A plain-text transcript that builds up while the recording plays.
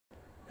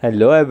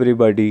Hello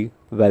everybody,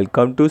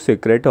 welcome to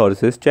Secret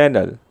Horses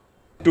channel.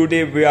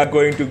 Today we are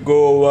going to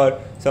go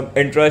over some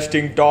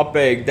interesting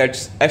topic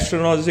that's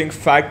astonishing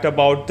fact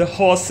about the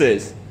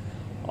horses.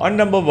 On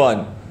number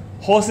 1,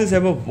 horses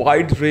have a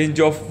wide range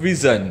of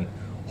vision.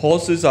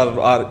 Horses'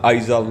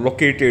 eyes are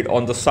located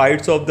on the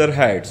sides of their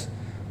heads.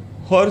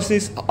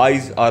 Horses'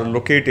 eyes are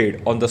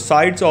located on the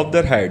sides of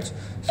their heads,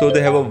 so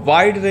they have a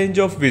wide range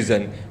of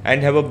vision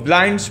and have a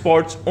blind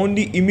spots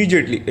only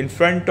immediately in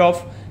front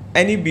of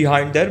any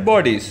behind their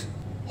bodies.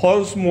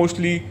 Horses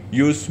mostly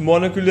use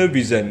monocular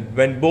vision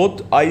when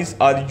both eyes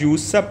are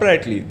used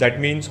separately.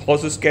 That means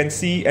horses can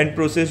see and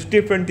process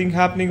different things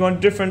happening on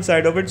different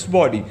side of its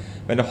body.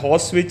 When a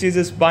horse switches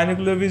its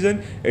binocular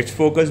vision, it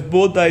focuses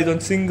both eyes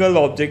on single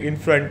object in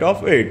front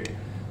of it.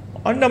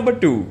 On number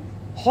 2,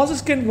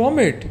 horses can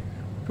vomit.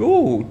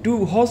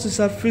 Two horses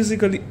are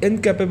physically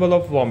incapable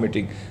of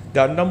vomiting.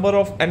 There are a number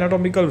of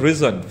anatomical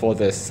reasons for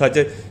this, such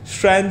as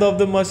strength of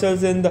the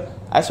muscles in the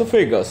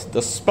esophagus,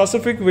 the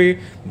specific way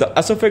the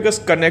esophagus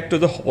connects to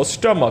the horse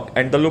stomach,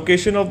 and the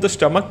location of the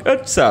stomach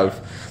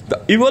itself.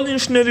 The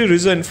evolutionary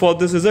reason for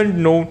this isn't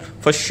known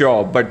for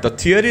sure, but the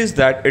theory is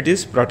that it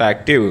is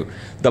protective.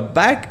 The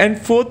back and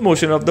forth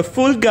motion of the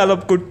full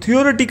gallop could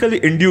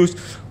theoretically induce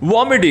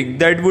vomiting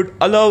that would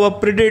allow a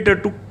predator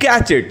to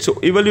catch it. So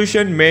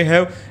evolution may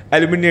have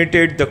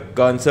eliminated the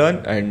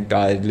concern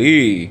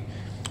entirely.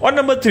 On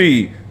number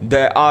 3,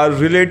 they are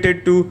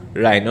related to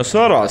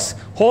rhinoceros.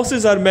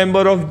 Horses are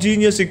member of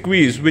genus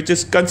Equus, which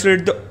is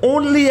considered the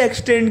only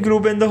extant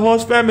group in the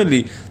horse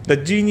family. The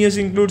genus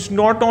includes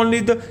not only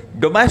the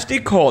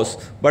domestic horse,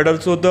 but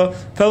also the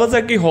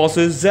Kawasaki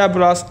horses,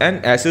 zebras,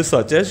 and asses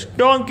such as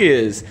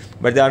donkeys.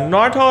 But they are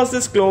not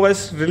horses'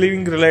 closest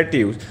living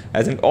relatives.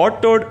 As an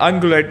odd-toed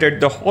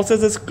ungulated, the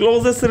horses is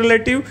closest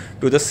relative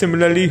to the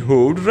similarly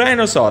hooved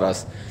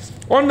rhinoceros.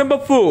 On number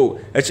 4,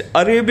 it's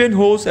Arabian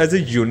horse has a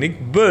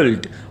unique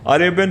build.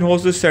 Arabian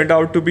horses turned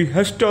out to be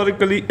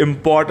historically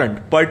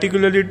important,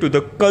 particularly to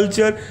the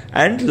culture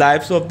and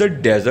lives of the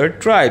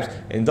desert tribes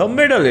in the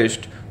Middle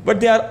East. But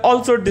they are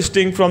also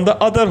distinct from the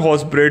other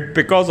horse breed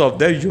because of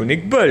their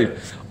unique build.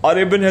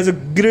 Arabian has a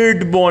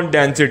great bone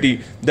density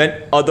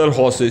than other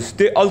horses.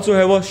 They also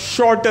have a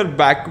shorter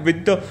back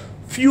with the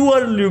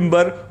fewer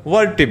lumbar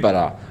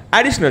vertebra.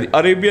 Additionally,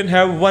 Arabian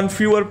have one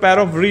fewer pair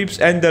of ribs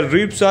and the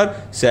ribs are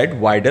set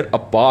wider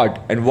apart.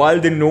 And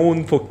while they're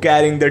known for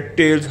carrying their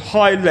tails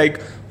high like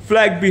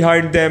flag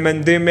behind them,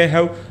 and they may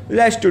have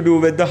less to do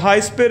with the high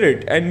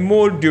spirit and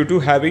more due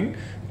to having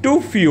two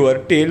fewer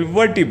tail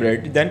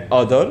vertebrae than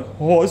other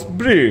horse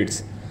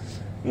breeds.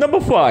 Number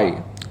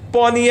 5.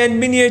 Pony and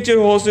miniature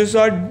horses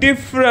are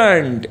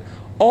different.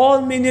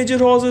 All miniature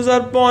horses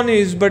are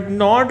ponies, but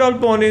not all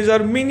ponies are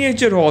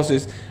miniature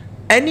horses.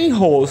 Any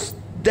horse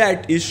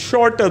that is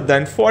shorter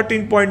than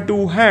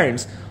 14.2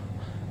 hands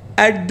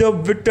at the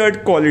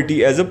withered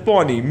quality as a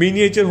pony.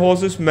 Miniature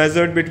horses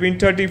measured between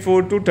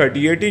 34 to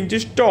 38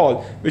 inches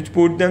tall, which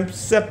put them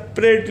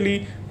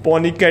separately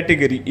pony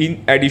category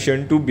in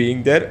addition to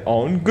being their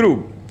own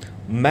group.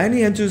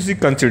 Many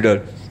enthusiasts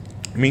consider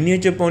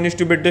miniature ponies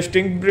to be a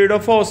distinct breed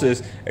of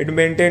horses. It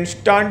maintains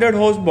standard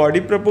horse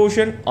body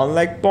proportion,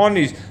 unlike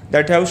ponies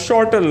that have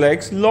shorter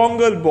legs,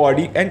 longer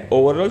body, and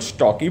overall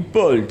stocky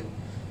build.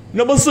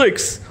 Number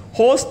 6.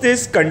 Horse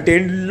tests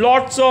contain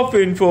lots of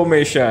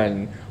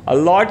information. A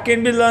lot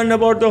can be learned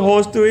about the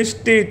horse through its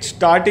teeth,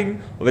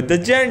 starting with the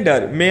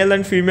gender. Male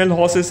and female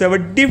horses have a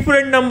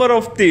different number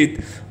of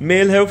teeth.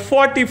 Male have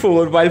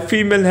 44 while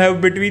female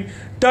have between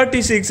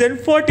 36 and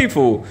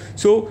 44.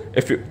 So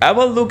if you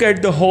ever look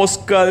at the horse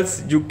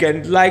skulls, you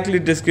can likely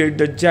describe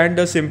the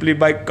gender simply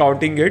by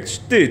counting its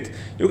teeth.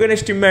 You can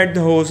estimate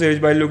the horse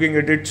age by looking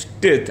at its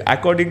teeth.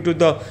 According to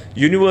the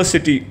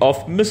University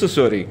of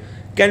Missouri,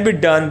 can be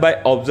done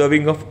by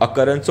observing of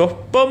occurrence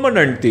of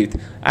permanent teeth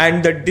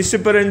and the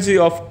disappearance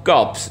of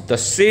cups, the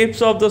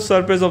shapes of the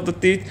surface of the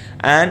teeth,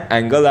 and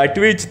angle at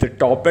which the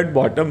top and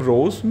bottom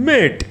rows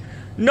meet.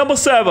 Number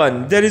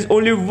 7. There is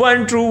only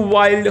one true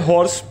wild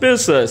horse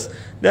species.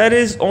 There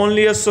is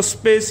only a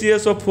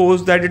subspecies of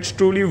horse that is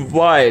truly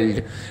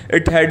wild.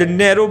 It had a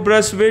narrow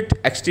breast width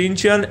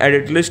extension and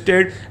it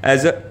listed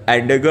as an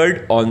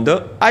endangered on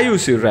the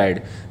IUC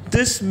red.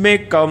 This may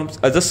come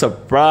as a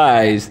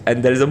surprise,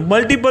 and there is a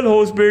multiple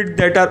horse breeds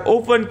that are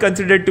often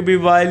considered to be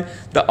wild: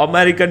 the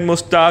American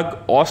Mustang,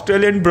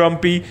 Australian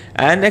Brumpy,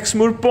 and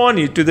Exmoor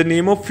Pony, to the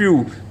name of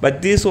few.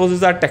 But these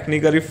horses are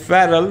technically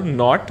feral,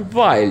 not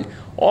wild.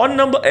 On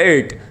number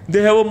 8,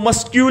 they have a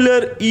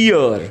muscular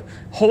ear.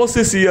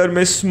 Horse's ear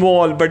may be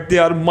small, but they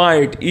are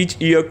mild. Each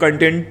ear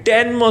contains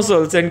 10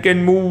 muscles and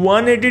can move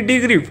 180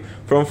 degrees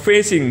from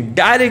facing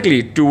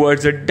directly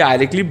towards or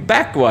directly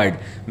backward.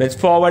 Means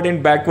forward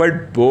and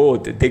backward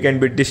both. They can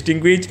be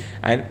distinguished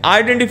and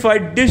identify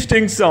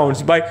distinct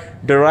sounds by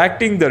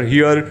directing their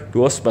ear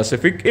to a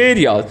specific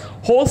area.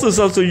 Horses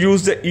also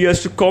use the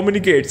ears to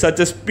communicate, such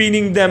as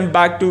pinning them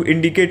back to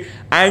indicate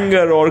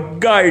anger or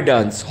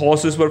guidance.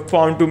 Horses were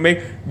found to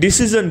make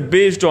decisions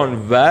based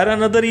on where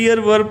another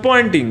ear were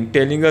pointing,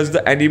 telling us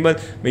the animal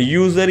may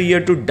use their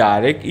ear to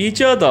direct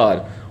each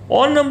other.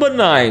 On number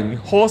 9,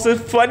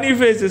 horse's funny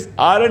faces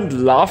aren't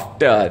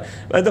laughter.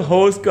 When the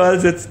horse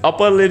curls its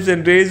upper lips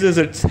and raises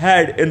its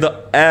head in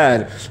the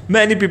air,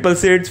 many people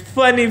say it's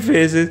funny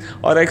faces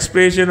or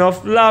expression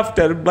of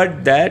laughter,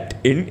 but that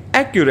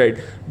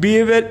inaccurate.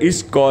 Behavior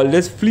is called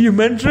as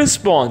fluent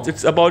response.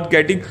 It's about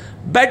getting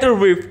better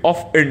whiff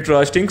of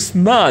interesting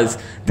smells.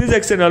 This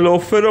action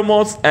allows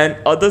pheromones and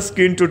other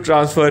skin to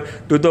transfer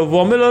to the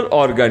vomelar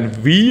organ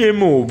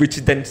VMO, which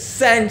then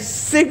sends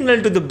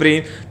signal to the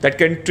brain that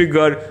can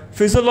trigger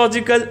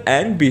physiological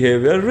and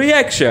behavioral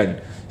reaction.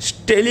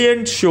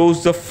 Stallion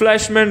shows the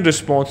flashman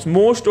response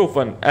most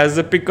often as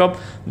they pick up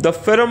the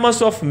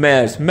pheromones of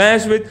mares.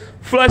 Mares with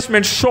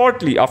flashmen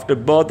shortly after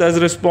birth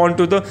as respond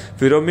to the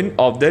pheromone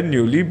of their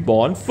newly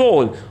born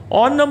foal.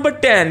 On number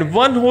 10,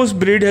 one horse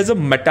breed has a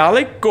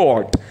metallic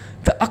coat.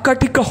 The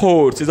Akatika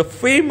horse is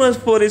famous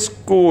for its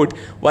coat,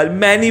 while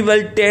many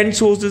well-tanned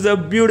horses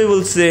have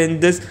beautiful skin.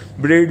 This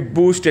breed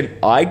boasts an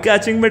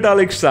eye-catching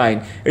metallic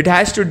shine. It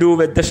has to do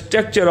with the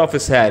structure of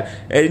its hair.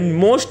 In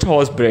most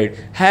horse breed,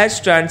 hair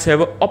strands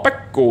have an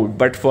opaque coat,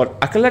 but for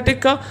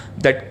Akatika,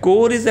 that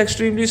core is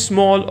extremely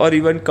small or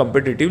even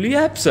competitively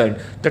absent.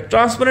 The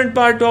transparent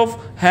part of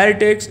hair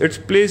takes its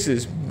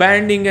places,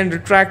 bending and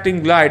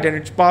retracting light, and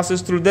it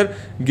passes through there,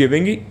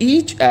 giving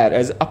each hair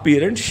as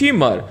apparent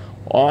shimmer.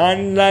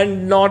 And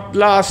not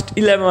last,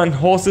 11,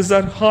 horses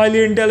are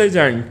highly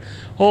intelligent.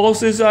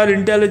 Horses are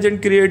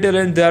intelligent creatures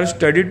and they are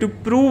studied to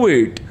prove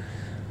it.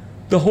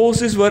 The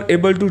horses were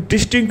able to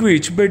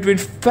distinguish between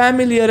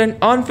familiar and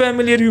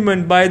unfamiliar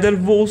human by their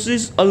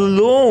voices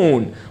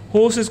alone.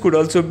 Horses could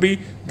also be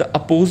the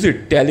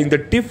opposite, telling the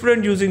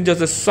difference using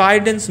just the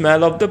sight and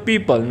smell of the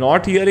people,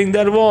 not hearing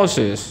their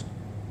voices.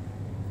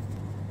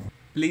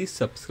 Please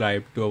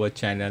subscribe to our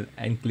channel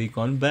and click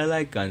on bell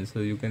icon so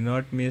you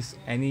cannot miss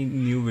any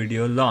new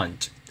video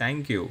launch.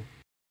 Thank you.